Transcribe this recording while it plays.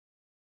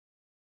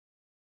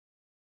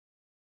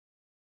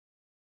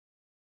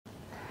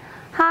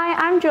Hi,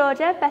 I'm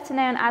Georgia, better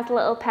known as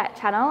Little Pet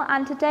Channel,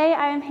 and today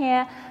I am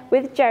here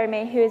with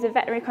Jeremy, who is a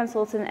veterinary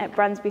consultant at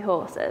Bransby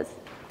Horses.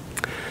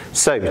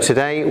 So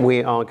today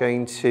we are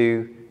going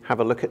to have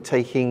a look at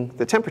taking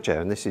the temperature,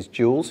 and this is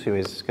Jules, who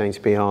is going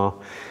to be our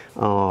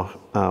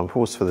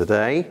horse for the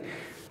day.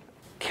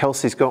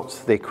 Kelsey's got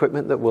the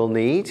equipment that we'll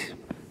need.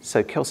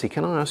 So Kelsey,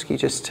 can I ask you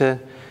just to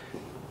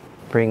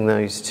bring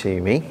those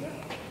to me?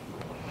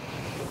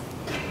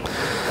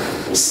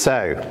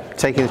 So,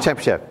 taking the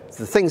temperature.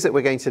 The things that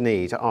we're going to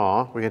need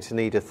are, we're going to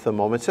need a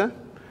thermometer.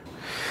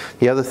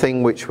 The other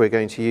thing which we're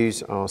going to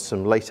use are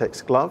some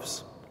latex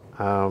gloves,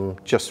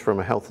 just from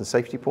a health and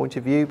safety point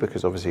of view,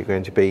 because obviously you're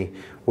going to be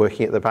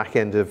working at the back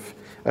end of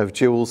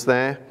Jules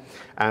there.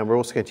 And we're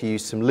also going to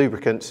use some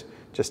lubricant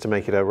just to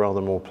make it a rather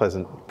more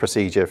pleasant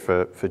procedure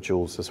for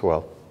Jules as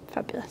well.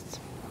 Fabulous.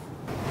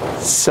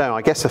 So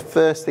I guess the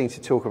first thing to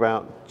talk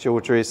about,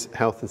 Georgia, is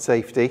health and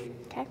safety.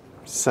 Okay.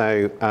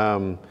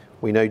 So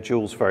we know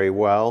Jules very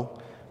well.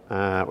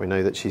 We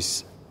know that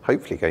she's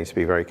hopefully going to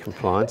be very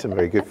compliant and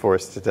very good for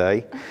us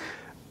today.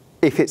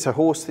 If it's a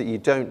horse that you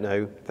don't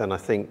know, then I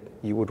think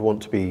you would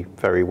want to be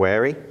very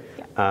wary.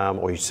 Yeah.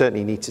 Or you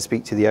certainly need to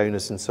speak to the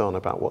owners and so on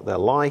about what they're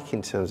like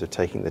in terms of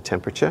taking the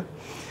temperature.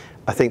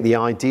 I think the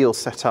ideal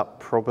setup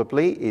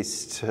probably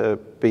is to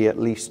be at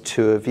least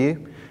two of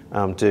you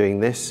doing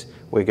this.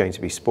 We're going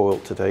to be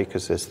spoilt today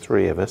because there's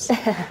three of us.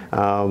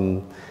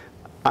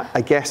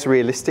 I guess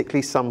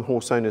realistically some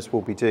horse owners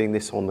will be doing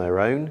this on their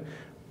own,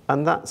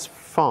 and that's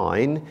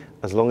fine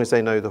as long as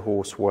they know the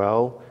horse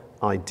well.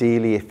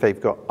 Ideally, if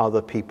they've got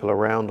other people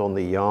around on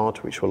the yard,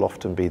 which will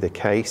often be the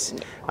case.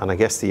 And I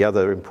guess the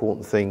other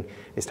important thing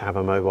is to have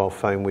a mobile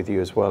phone with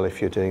you as well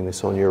if you're doing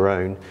this on your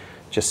own,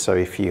 just so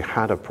if you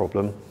had a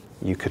problem,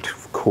 you could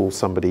call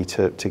somebody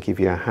to give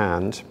you a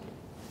hand.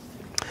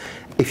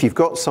 If you've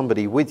got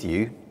somebody with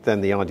you, then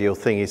the ideal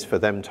thing is for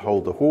them to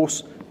hold the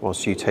horse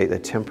whilst you take their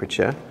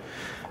temperature.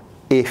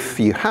 If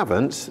you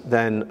haven't,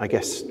 then I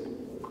guess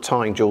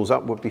tying Jules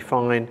up would be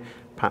fine,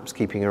 perhaps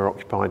keeping her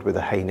occupied with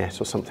a hay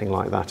net or something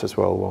like that as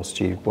well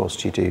whilst you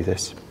do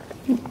this.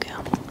 Okay.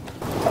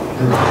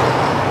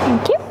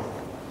 Thank you.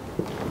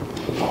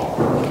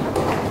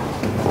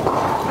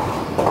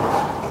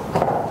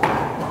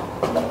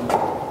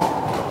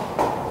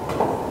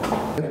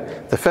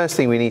 The first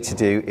thing we need to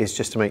do is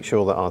just to make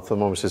sure that our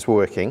thermometer is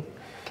working.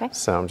 Okay.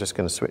 So I'm just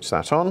going to switch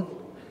that on.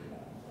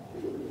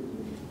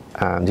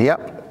 And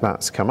yep,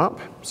 that's come up,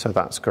 so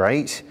that's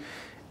great.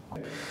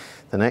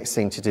 The next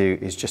thing to do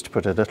is just to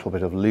put a little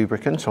bit of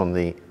lubricant on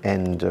the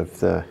end of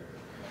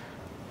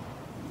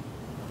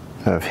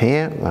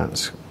here.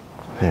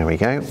 There we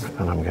go,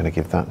 and I'm going to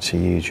give that to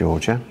you,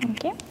 Georgia.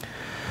 Thank you.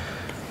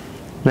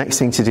 Next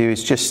thing to do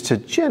is just to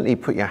gently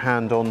put your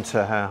hand onto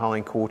her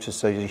hindquarters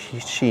so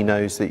she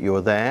knows that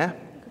you're there.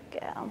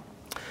 Good girl.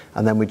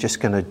 And then we're just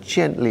going to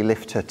gently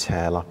lift her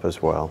tail up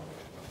as well.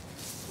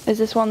 Is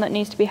this one that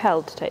needs to be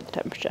held to take the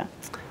temperature?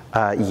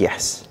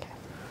 Yes.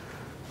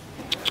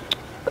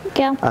 Good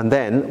girl. And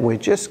then we're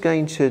just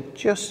going to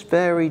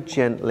very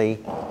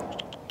gently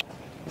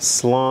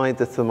slide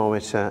the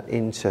thermometer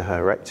into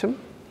her rectum.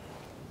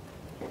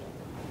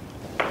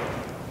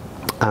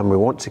 And we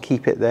want to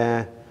keep it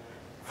there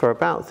for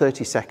about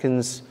 30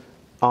 seconds,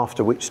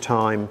 after which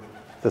time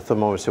the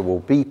thermometer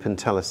will beep and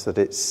tell us that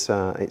it's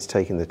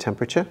taking the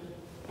temperature.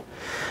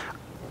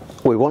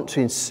 We want to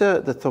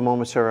insert the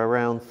thermometer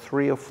around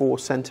 3 or 4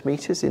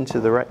 centimetres into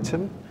the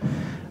rectum.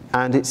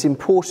 And it's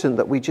important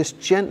that we just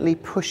gently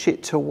push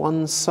it to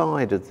one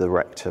side of the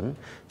rectum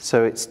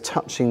so it's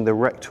touching the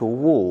rectal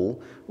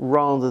wall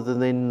rather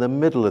than in the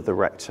middle of the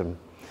rectum.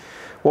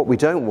 What we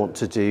don't want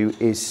to do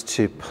is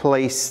to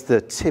place the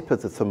tip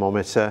of the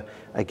thermometer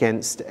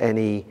against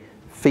any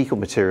fecal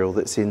material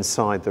that's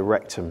inside the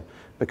rectum,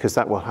 because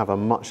that will have a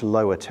much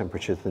lower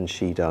temperature than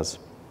she does.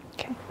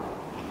 Okay.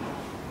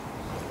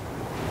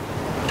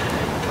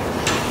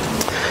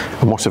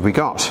 And what have we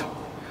got?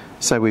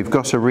 So we've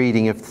got a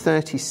reading of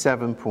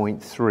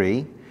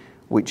 37.3,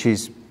 which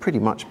is pretty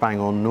much bang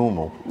on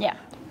normal. Yeah.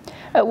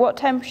 At what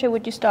temperature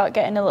would you start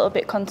getting a little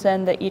bit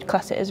concerned that you'd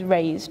class it as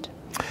raised?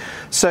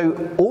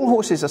 So all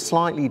horses are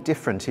slightly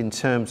different in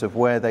terms of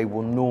where they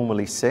will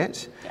normally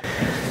sit.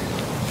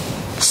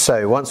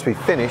 So once we've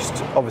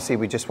finished, obviously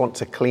we just want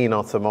to clean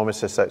our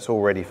thermometer so it's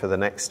all ready for the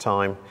next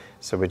time.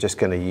 So we're just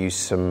going to use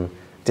some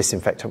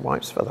disinfectant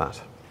wipes for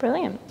that.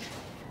 Brilliant.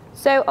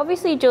 So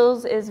obviously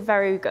Jules is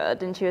very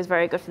good, and she was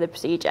very good for the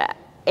procedure.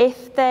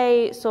 If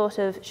they sort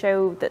of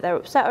show that they're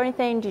upset or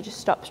anything, do you just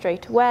stop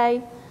straight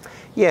away?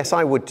 Yes,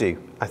 I would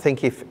do. I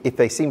think if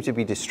they seem to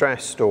be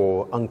distressed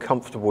or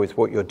uncomfortable with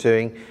what you're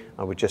doing,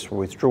 I would just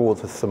withdraw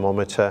the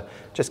thermometer,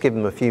 just give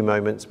them a few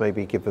moments,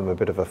 maybe give them a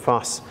bit of a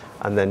fuss,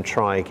 and then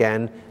try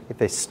again. If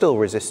they're still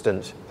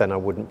resistant, then I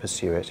wouldn't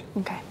pursue it.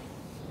 Okay.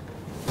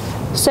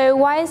 So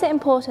why is it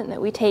important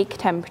that we take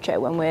temperature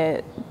when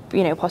we're,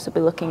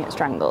 possibly looking at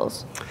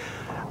strangles?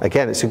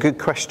 Again, it's a good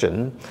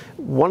question.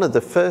 One of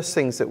the first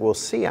things that we'll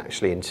see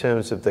actually in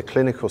terms of the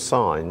clinical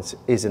signs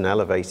is an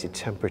elevated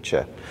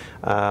temperature.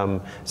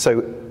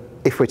 So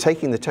if we're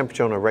taking the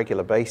temperature on a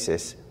regular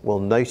basis, we'll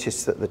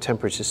notice that the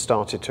temperature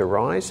started to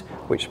rise,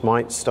 which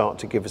might start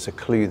to give us a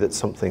clue that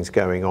something's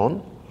going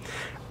on.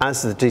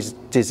 As the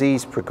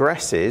disease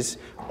progresses,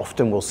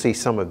 often we'll see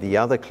some of the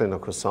other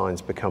clinical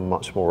signs become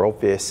much more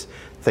obvious,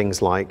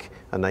 things like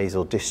a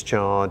nasal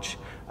discharge,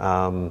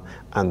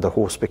 and the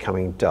horse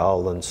becoming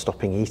dull and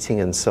stopping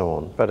eating and so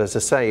on. But as I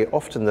say,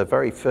 often the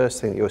very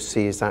first thing that you'll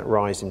see is that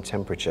rise in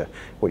temperature,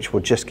 which will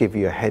just give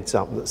you a heads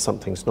up that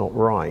something's not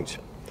right.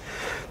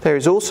 There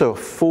is also a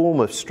form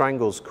of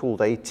strangles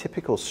called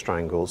atypical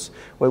strangles,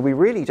 where we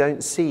really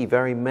don't see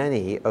very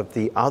many of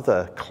the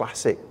other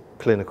classic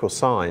clinical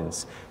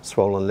signs,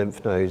 swollen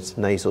lymph nodes,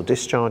 nasal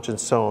discharge and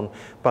so on,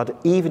 but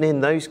even in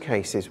those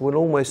cases we'll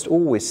almost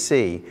always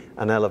see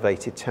an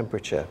elevated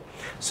temperature.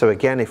 So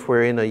again, if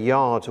we're in a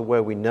yard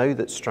where we know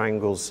that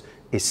strangles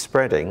is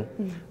spreading,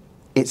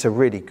 it's a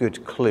really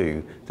good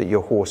clue that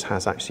your horse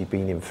has actually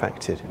been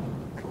infected.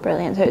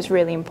 Brilliant, so it's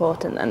really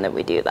important then that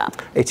we do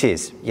that. It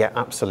is, yeah,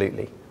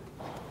 absolutely.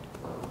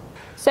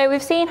 So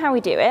we've seen how we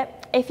do it.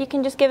 If you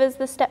can just give us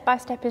the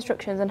step-by-step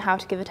instructions on how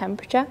to give a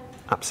temperature.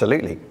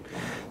 Absolutely.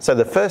 So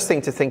the first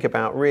thing to think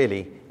about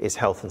really is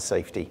health and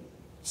safety.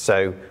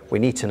 So we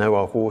need to know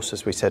our horse,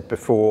 as we said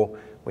before.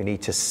 We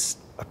need to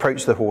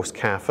approach the horse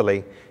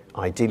carefully.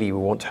 Ideally, we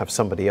want to have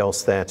somebody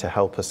else there to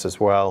help us as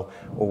well,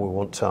 or we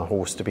want our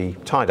horse to be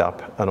tied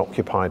up and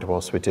occupied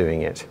whilst we're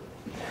doing it.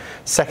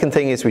 Second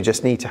thing is we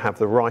just need to have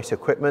the right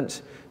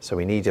equipment. So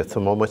we need a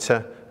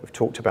thermometer. We've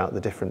talked about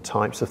the different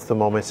types of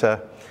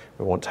thermometer.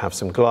 We want to have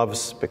some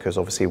gloves because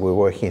obviously we're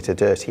working at a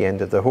dirty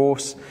end of the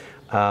horse.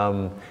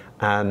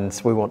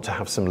 And we want to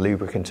have some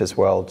lubricant as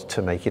well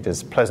to make it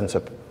as pleasant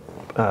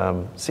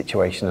a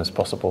situation as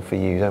possible for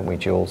you, don't we,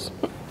 Jules?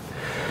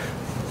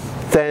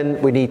 Then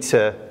we need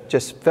to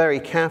just very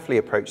carefully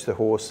approach the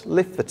horse,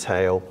 lift the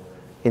tail,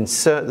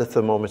 insert the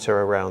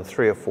thermometer around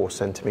 3 or 4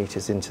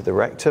 centimetres into the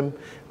rectum,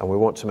 and we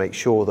want to make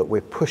sure that we're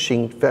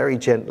pushing very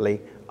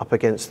gently up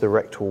against the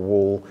rectal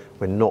wall.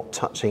 We're not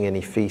touching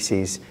any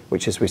feces,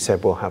 which, as we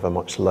said, will have a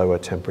much lower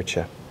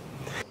temperature.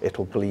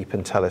 It'll bleep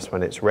and tell us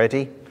when it's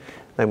ready.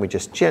 Then we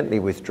just gently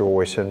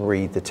withdraw it and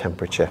read the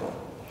temperature.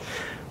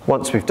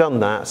 Once we've done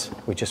that,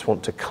 we just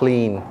want to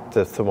clean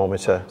the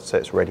thermometer so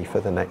it's ready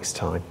for the next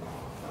time.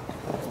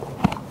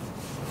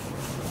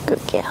 Good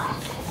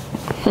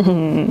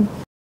girl.